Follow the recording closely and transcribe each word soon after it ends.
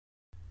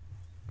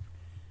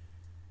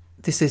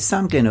This is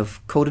Sam Glynn of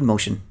Code in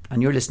Motion,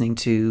 and you're listening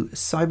to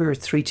Cyber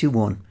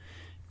 321,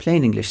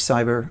 plain English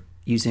cyber,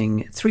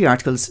 using 3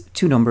 articles,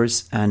 2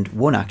 numbers, and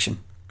 1 action.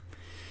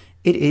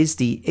 It is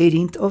the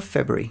 18th of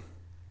February.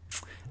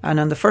 And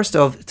on the first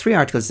of 3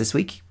 articles this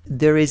week,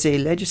 there is a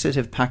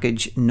legislative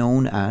package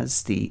known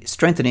as the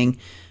Strengthening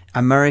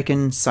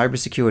American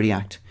Cybersecurity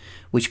Act,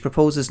 which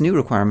proposes new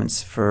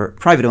requirements for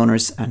private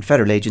owners and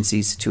federal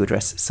agencies to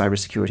address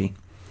cybersecurity.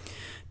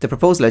 The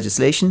proposed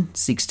legislation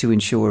seeks to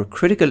ensure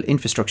critical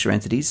infrastructure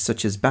entities,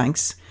 such as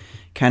banks,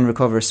 can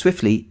recover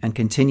swiftly and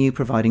continue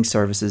providing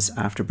services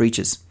after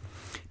breaches.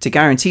 To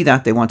guarantee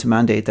that, they want to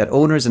mandate that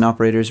owners and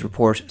operators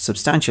report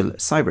substantial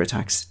cyber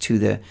attacks to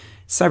the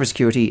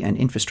Cybersecurity and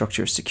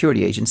Infrastructure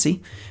Security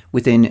Agency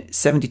within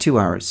 72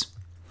 hours.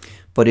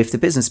 But if the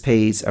business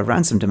pays a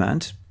ransom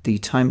demand, the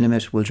time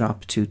limit will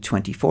drop to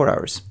 24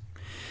 hours.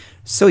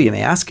 So you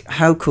may ask,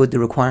 how could the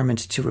requirement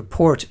to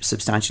report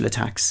substantial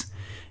attacks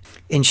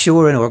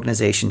ensure an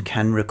organisation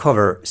can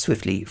recover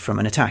swiftly from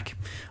an attack?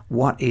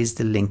 What is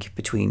the link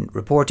between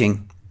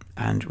reporting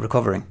and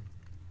recovering?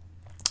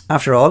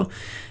 After all,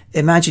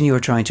 imagine you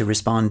are trying to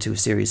respond to a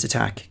serious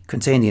attack,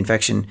 contain the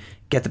infection,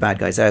 get the bad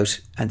guys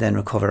out, and then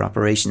recover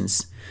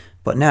operations.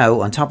 But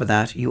now, on top of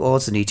that, you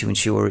also need to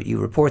ensure you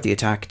report the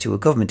attack to a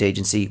government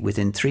agency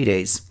within 3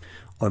 days,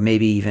 or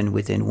maybe even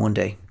within 1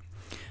 day.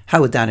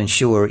 How would that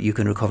ensure you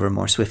can recover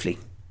more swiftly?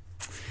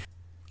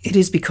 It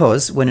is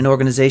because when an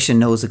organisation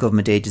knows a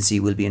government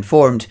agency will be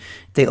informed,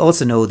 they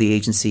also know the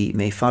agency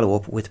may follow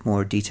up with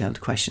more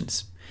detailed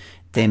questions.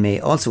 They may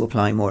also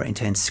apply more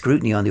intense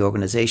scrutiny on the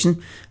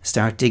organisation,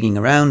 start digging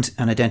around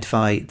and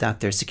identify that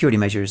their security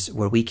measures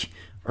were weak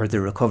or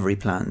their recovery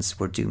plans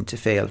were doomed to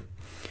fail.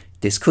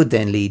 This could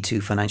then lead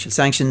to financial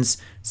sanctions,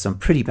 some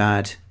pretty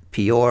bad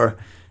PR,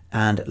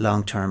 and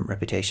long-term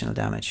reputational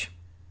damage.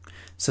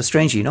 So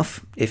strangely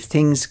enough, if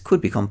things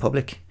could become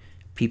public,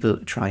 people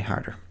try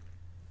harder.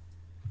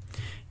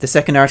 The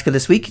second article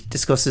this week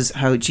discusses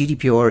how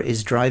GDPR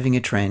is driving a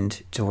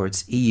trend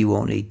towards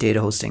EU-only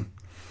data hosting.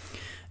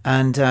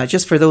 And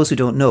just for those who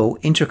don't know,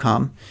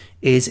 Intercom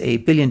is a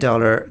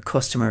billion-dollar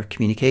customer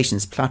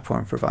communications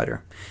platform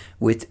provider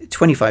with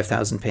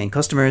 25,000 paying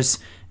customers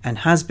and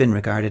has been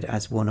regarded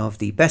as one of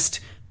the best,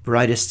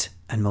 brightest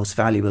and most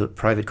valuable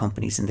private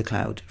companies in the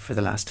cloud for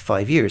the last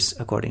 5 years,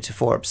 according to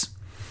Forbes.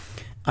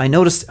 I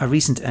noticed a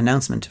recent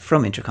announcement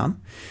from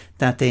Intercom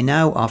that they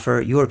now offer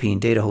European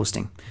data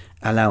hosting,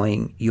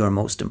 allowing your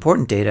most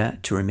important data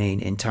to remain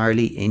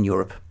entirely in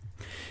Europe.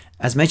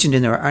 As mentioned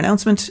in their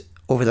announcement,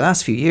 over the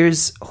last few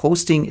years,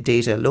 hosting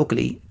data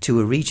locally to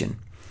a region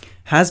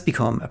has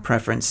become a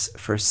preference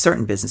for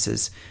certain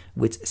businesses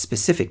with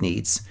specific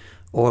needs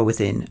or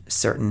within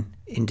certain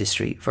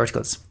industry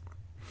verticals.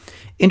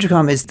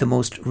 Intercom is the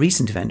most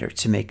recent vendor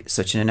to make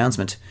such an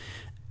announcement,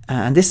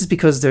 and this is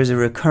because there's a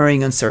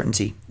recurring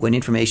uncertainty when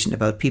information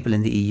about people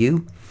in the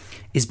EU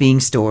is being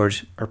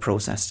stored or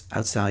processed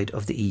outside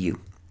of the EU.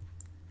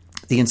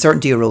 The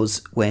uncertainty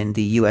arose when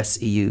the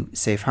US-EU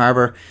Safe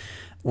Harbour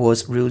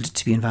was ruled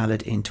to be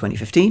invalid in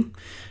 2015,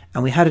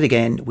 and we had it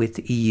again with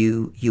the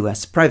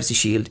EU-US Privacy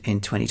Shield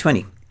in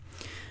 2020.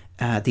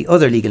 The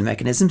other legal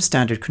mechanisms,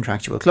 standard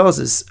contractual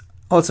clauses,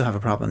 also have a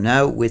problem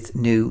now with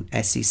new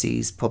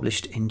SCCs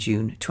published in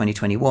June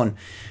 2021,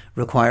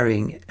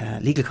 requiring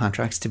legal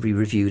contracts to be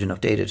reviewed and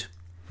updated.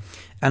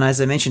 And as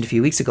I mentioned a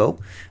few weeks ago,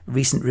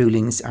 recent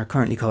rulings are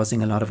currently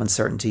causing a lot of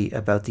uncertainty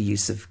about the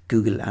use of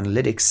Google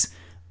Analytics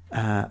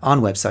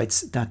on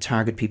websites that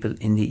target people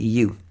in the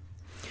EU.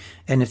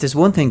 And if there's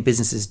one thing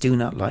businesses do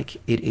not like,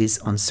 it is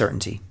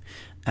uncertainty.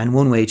 And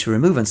one way to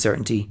remove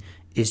uncertainty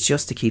is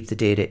just to keep the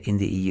data in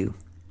the EU.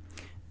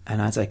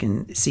 And as I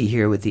can see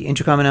here with the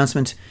Intercom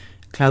announcement,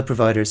 cloud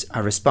providers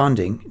are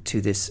responding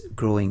to this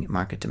growing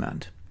market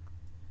demand.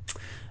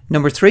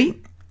 Number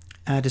 3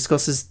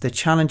 discusses the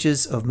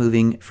challenges of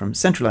moving from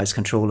centralized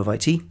control of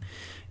IT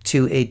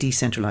to a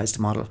decentralized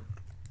model.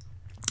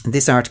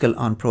 This article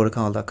on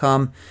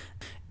protocol.com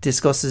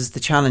discusses the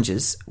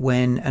challenges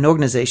when an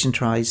organization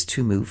tries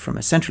to move from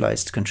a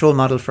centralized control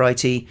model for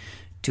IT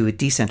to a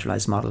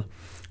decentralized model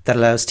that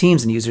allows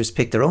teams and users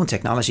pick their own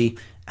technology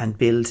and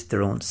build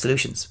their own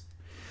solutions.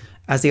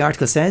 As the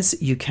article says,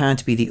 you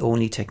can't be the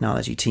only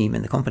technology team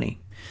in the company,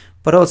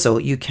 but also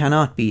you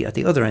cannot be at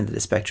the other end of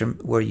the spectrum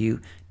where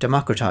you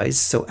democratize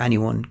so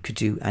anyone could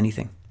do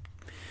anything.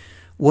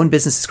 One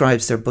business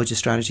describes their budget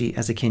strategy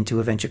as akin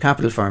to a venture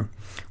capital firm,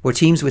 where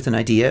teams with an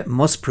idea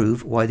must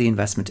prove why the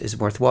investment is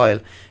worthwhile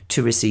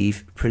to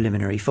receive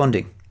preliminary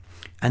funding,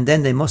 and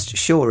then they must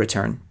show a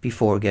return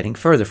before getting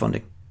further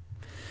funding.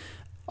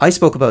 I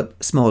spoke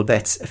about small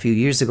bets a few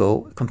years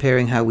ago,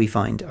 comparing how we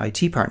find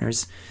IT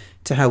partners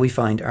to how we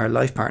find our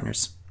life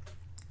partners.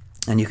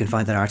 And you can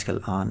find that article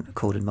on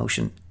Code in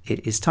Motion.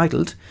 It is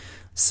titled,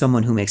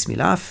 Someone Who Makes Me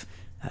Laugh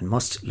and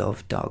Must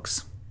Love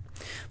Dogs.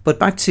 But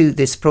back to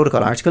this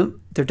protocol article,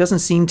 there doesn't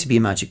seem to be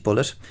a magic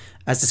bullet.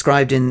 As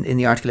described in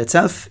the article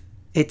itself,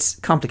 it's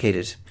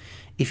complicated.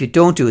 If you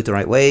don't do it the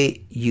right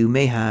way, you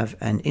may have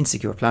an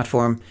insecure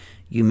platform,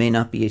 you may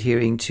not be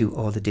adhering to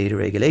all the data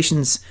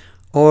regulations,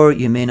 or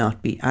you may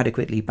not be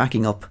adequately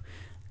backing up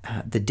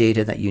the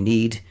data that you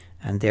need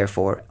and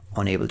therefore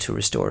unable to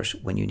restore it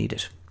when you need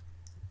it.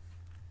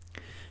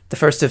 The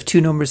first of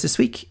two numbers this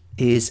week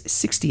is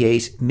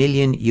 $68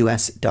 million,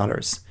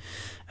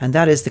 and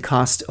that is the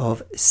cost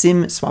of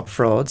SIM swap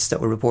frauds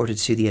that were reported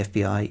to the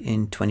FBI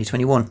in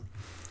 2021.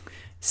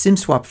 SIM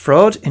swap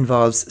fraud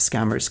involves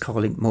scammers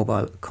calling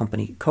mobile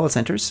company call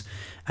centres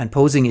and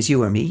posing as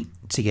you or me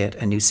to get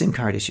a new SIM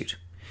card issued.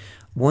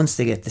 Once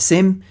they get the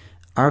SIM,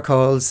 our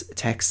calls,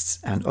 texts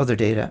and other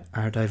data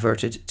are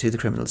diverted to the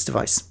criminal's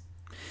device.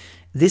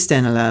 This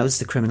then allows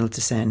the criminal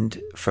to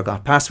send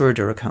forgot password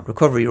or account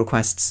recovery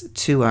requests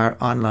to our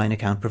online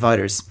account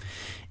providers.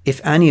 If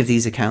any of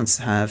these accounts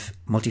have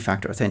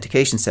multi-factor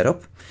authentication set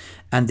up,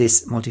 and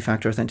this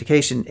multi-factor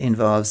authentication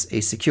involves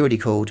a security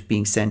code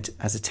being sent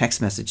as a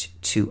text message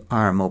to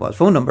our mobile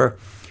phone number,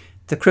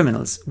 the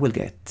criminals will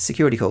get the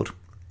security code.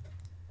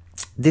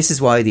 This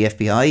is why the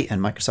FBI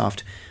and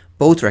Microsoft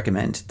both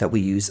recommend that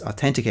we use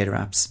authenticator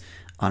apps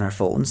on our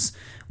phones,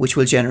 which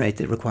will generate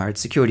the required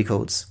security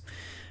codes.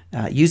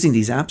 Using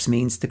these apps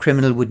means the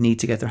criminal would need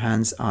to get their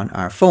hands on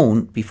our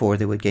phone before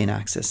they would gain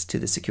access to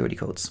the security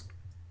codes.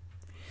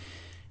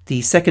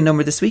 The second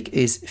number this week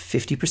is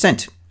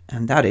 50%,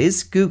 and that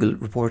is Google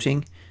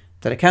reporting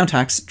that account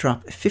hacks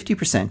dropped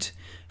 50%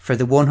 for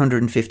the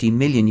 150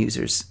 million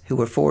users who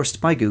were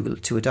forced by Google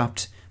to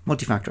adopt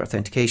multi-factor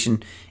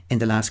authentication in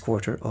the last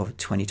quarter of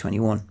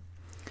 2021.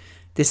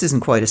 This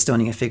isn't quite as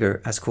stunning a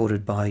figure as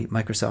quoted by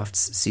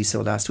Microsoft's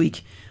CISO last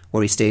week,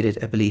 where he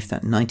stated a belief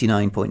that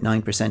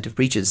 99.9% of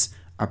breaches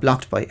are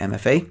blocked by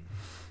MFA,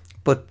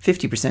 but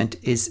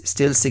 50% is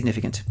still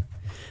significant.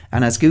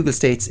 And as Google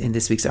states in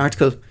this week's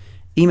article,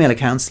 email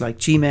accounts like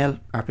Gmail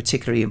are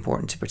particularly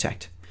important to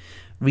protect.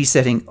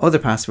 Resetting other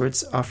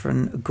passwords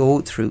often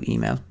go through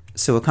email,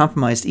 so a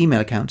compromised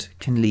email account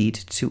can lead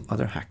to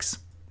other hacks.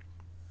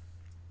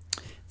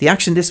 The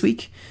action this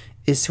week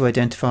is to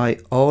identify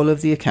all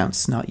of the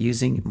accounts not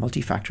using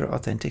multi-factor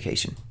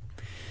authentication.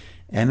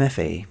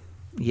 MFA.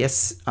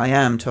 Yes, I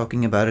am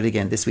talking about it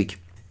again this week.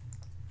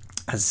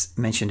 As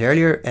mentioned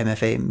earlier,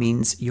 MFA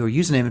means your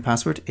username and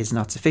password is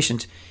not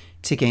sufficient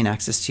to gain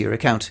access to your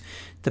account.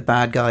 The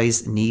bad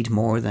guys need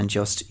more than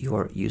just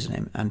your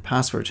username and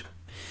password.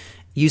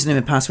 Username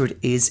and password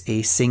is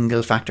a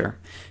single factor.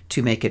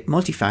 To make it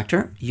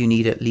multi-factor, you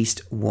need at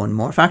least one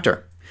more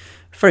factor.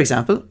 For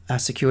example, a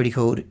security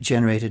code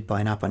generated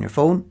by an app on your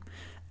phone,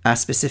 a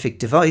specific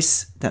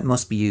device that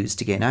must be used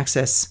to gain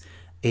access,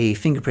 a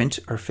fingerprint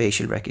or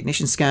facial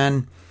recognition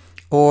scan,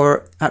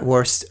 or at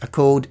worst, a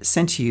code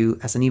sent to you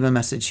as an email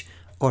message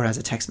or as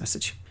a text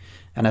message.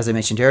 And as I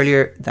mentioned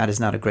earlier, that is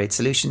not a great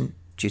solution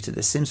due to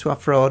the SIM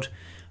swap fraud,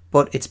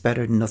 but it's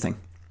better than nothing.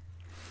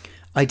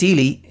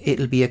 Ideally,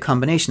 it'll be a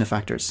combination of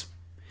factors.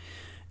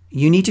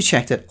 You need to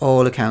check that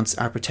all accounts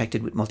are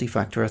protected with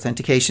multi-factor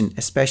authentication,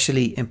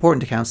 especially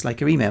important accounts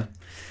like your email,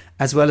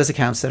 as well as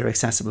accounts that are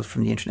accessible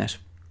from the internet.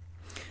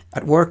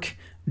 At work,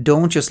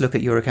 don't just look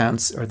at your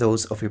accounts or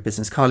those of your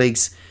business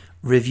colleagues.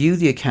 Review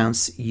the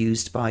accounts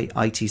used by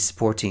IT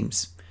support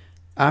teams.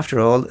 After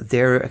all,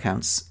 their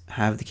accounts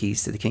have the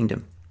keys to the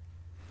kingdom.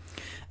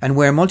 And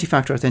where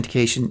multi-factor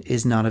authentication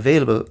is not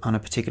available on a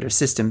particular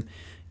system,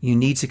 you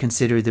need to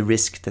consider the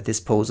risk that this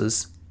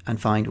poses and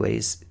find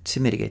ways to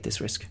mitigate this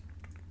risk.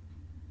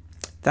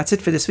 That's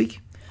it for this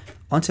week.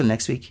 Until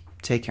next week,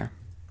 take care.